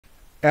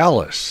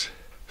Alice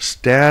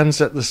stands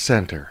at the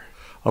center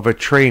of a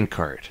train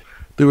cart.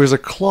 There is a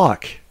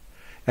clock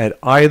at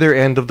either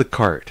end of the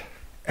cart.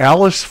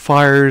 Alice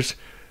fires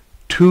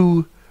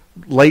 2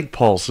 light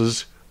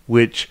pulses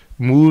which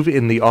move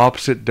in the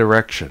opposite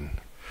direction.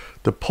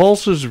 The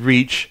pulses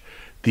reach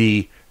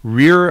the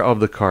rear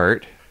of the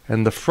cart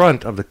and the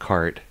front of the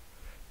cart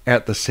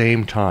at the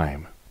same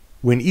time.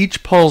 When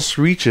each pulse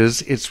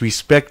reaches its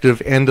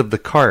respective end of the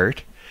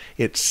cart,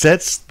 it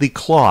sets the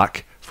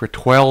clock for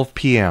 12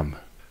 p.m.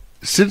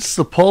 Since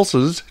the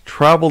pulses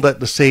traveled at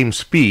the same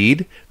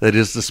speed, that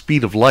is the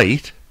speed of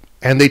light,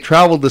 and they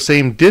traveled the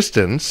same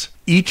distance,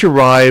 each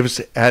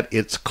arrives at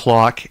its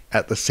clock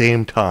at the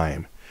same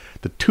time.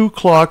 The 2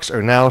 clocks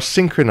are now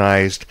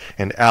synchronized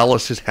and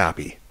Alice is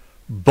happy.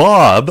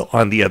 Bob,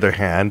 on the other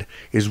hand,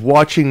 is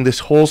watching this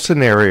whole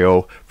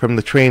scenario from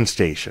the train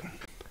station.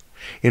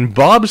 In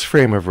Bob's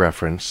frame of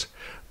reference,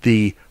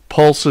 the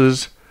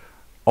pulses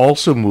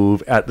also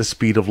move at the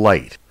speed of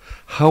light.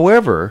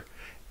 However,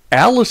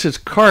 Alice's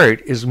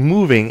cart is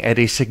moving at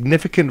a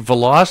significant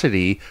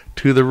velocity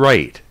to the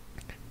right.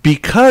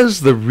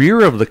 Because the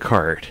rear of the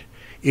cart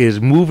is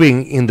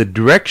moving in the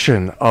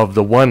direction of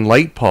the 1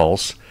 light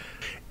pulse,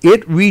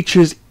 it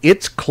reaches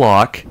its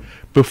clock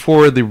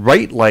before the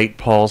right light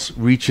pulse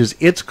reaches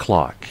its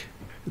clock.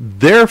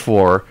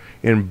 Therefore,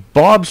 in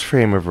Bob's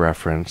frame of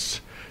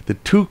reference, the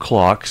 2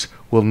 clocks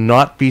will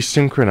not be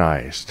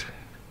synchronized.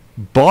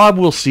 Bob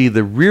will see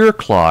the rear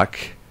clock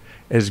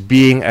as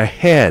being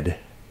ahead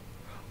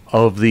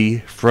of the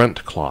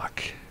front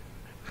clock.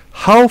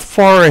 How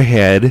far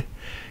ahead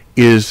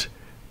is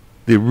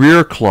the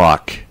rear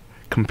clock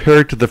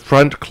compared to the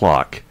front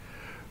clock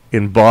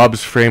in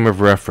Bob's frame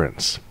of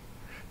reference?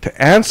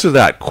 To answer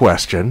that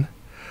question,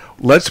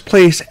 let's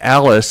place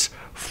Alice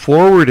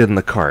forward in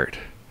the cart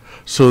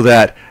so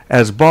that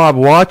as Bob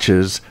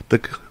watches,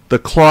 the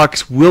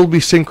clocks will be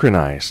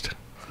synchronized.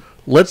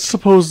 Let's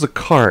suppose the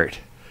cart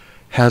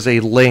has a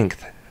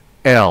length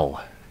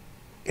L,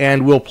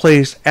 and we'll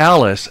place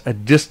Alice a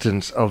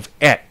distance of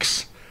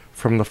x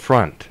from the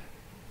front.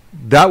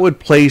 That would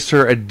place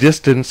her a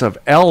distance of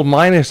L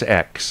minus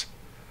x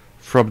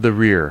from the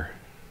rear.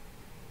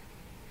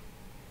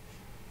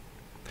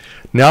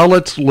 Now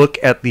let's look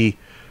at the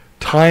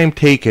time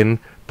taken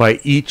by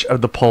each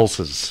of the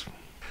pulses.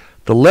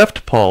 The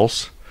left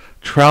pulse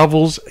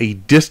travels a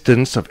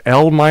distance of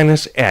L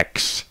minus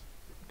x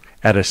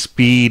at a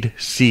speed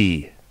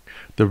c.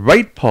 The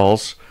right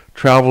pulse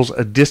travels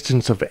a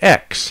distance of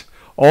x,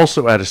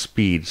 also at a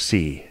speed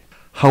c.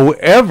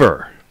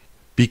 However,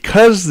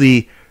 because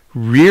the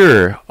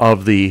rear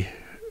of the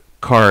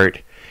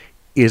cart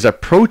is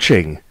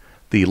approaching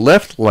the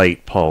left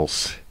light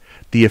pulse,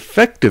 the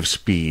effective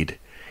speed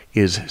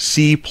is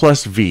c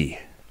plus v.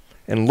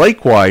 And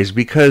likewise,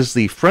 because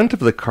the front of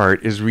the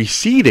cart is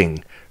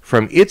receding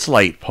from its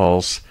light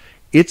pulse,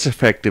 its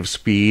effective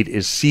speed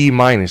is c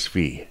minus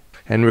v.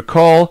 And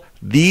recall,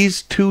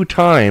 these 2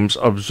 times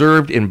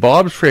observed in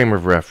Bob's frame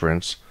of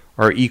reference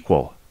are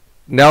equal.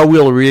 Now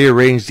we'll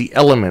rearrange the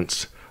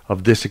elements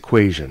of this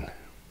equation.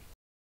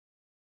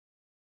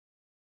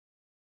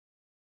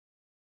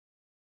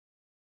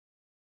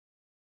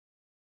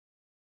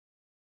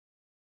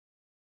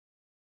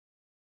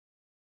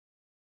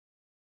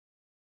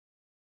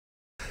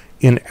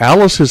 In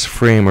Alice's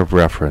frame of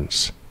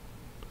reference,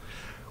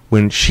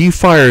 when she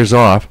fires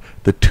off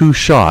the 2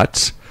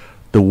 shots,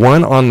 the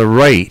one on the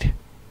right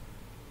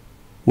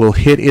will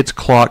hit its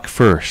clock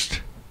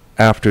first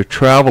after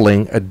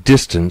traveling a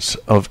distance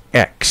of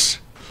x.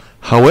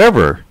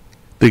 However,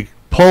 the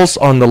pulse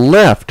on the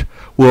left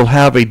will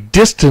have a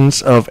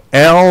distance of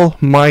L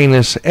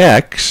minus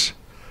x,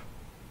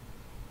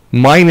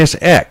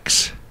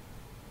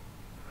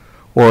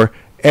 or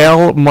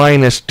L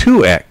minus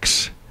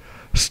 2x,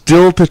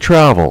 still to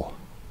travel.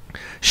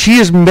 She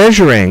is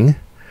measuring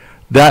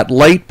that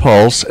light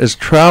pulse as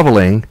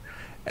traveling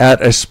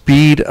at a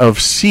speed of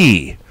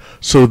c.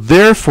 So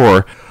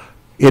therefore,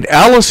 in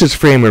Alice's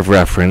frame of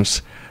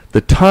reference,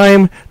 the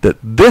time that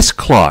this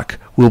clock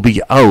will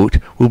be out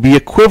will be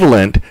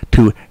equivalent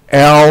to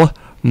L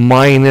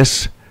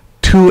minus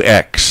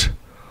 2x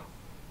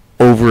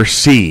over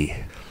c,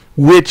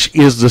 which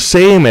is the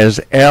same as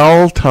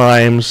L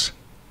times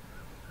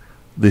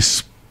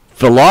the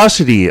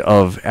velocity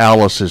of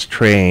Alice's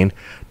train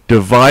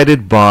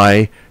divided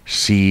by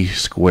c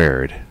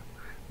squared.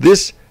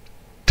 This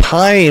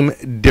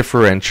time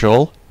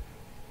differential,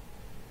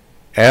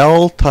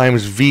 L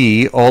times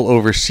v all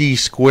over c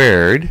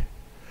squared,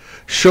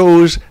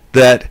 shows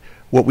that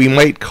what we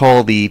might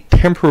call the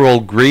temporal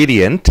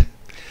gradient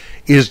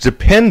is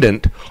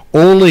dependent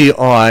only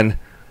on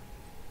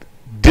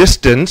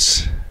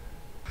distance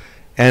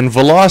and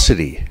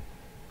velocity,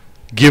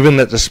 given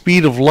that the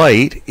speed of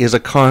light is a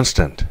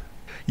constant.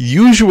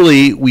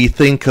 Usually we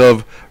think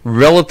of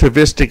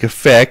relativistic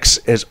effects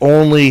as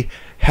only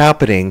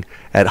happening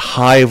at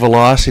high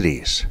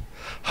velocities.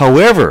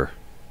 However,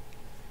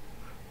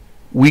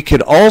 we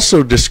could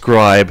also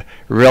describe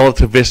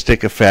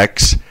relativistic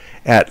effects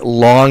at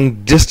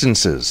long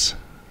distances.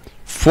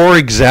 For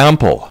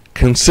example,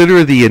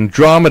 Consider the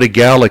Andromeda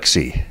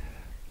Galaxy.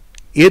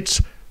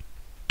 It's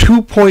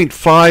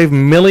 2.5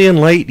 million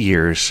light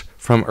years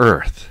from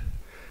Earth.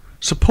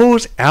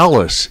 Suppose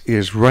Alice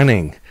is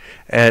running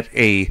at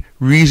a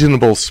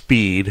reasonable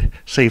speed,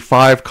 say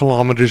 5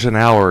 kilometers an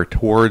hour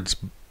towards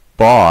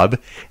Bob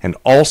and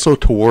also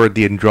toward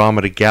the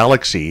Andromeda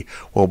Galaxy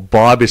while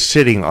Bob is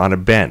sitting on a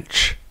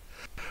bench.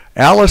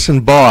 Alice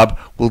and Bob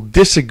will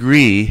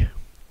disagree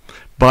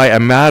by a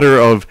matter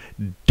of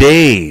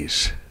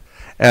days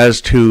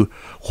as to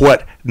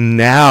what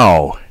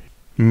now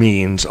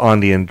means on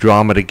the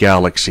Andromeda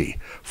Galaxy.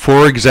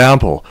 For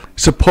example,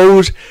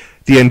 suppose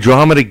the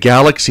Andromeda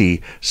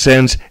Galaxy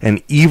sends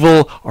an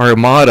evil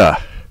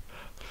armada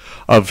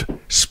of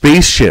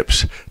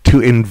spaceships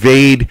to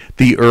invade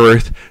the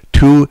Earth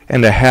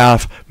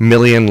 2.5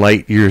 million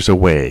light years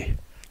away.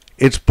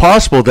 It's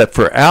possible that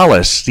for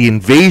Alice, the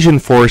invasion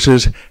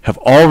forces have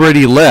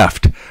already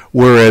left,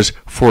 whereas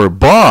for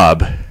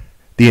Bob,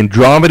 the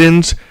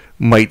Andromedans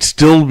may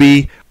still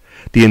be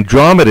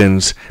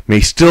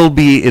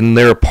in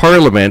their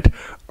parliament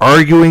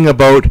arguing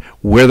about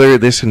whether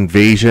this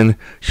invasion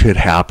should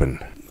happen.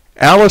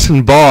 Alice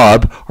and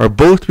Bob are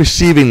both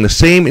receiving the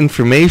same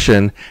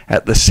information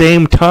at the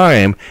same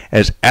time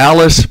as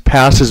Alice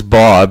passes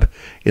Bob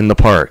in the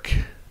park.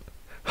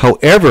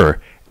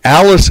 However,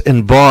 Alice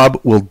and Bob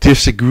will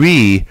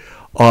disagree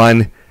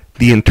on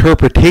the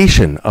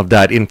interpretation of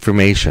that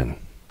information.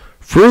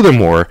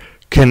 Furthermore,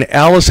 can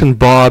Alice and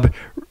Bob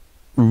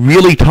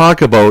really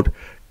talk about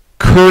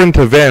current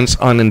events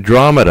on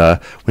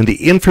Andromeda when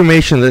the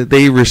information that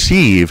they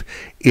receive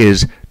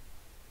is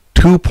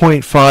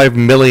 2.5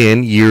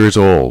 million years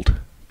old?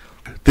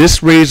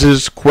 This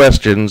raises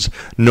questions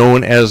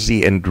known as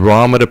the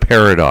Andromeda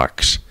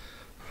Paradox,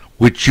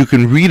 which you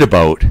can read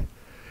about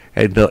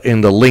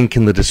in the link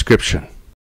in the description.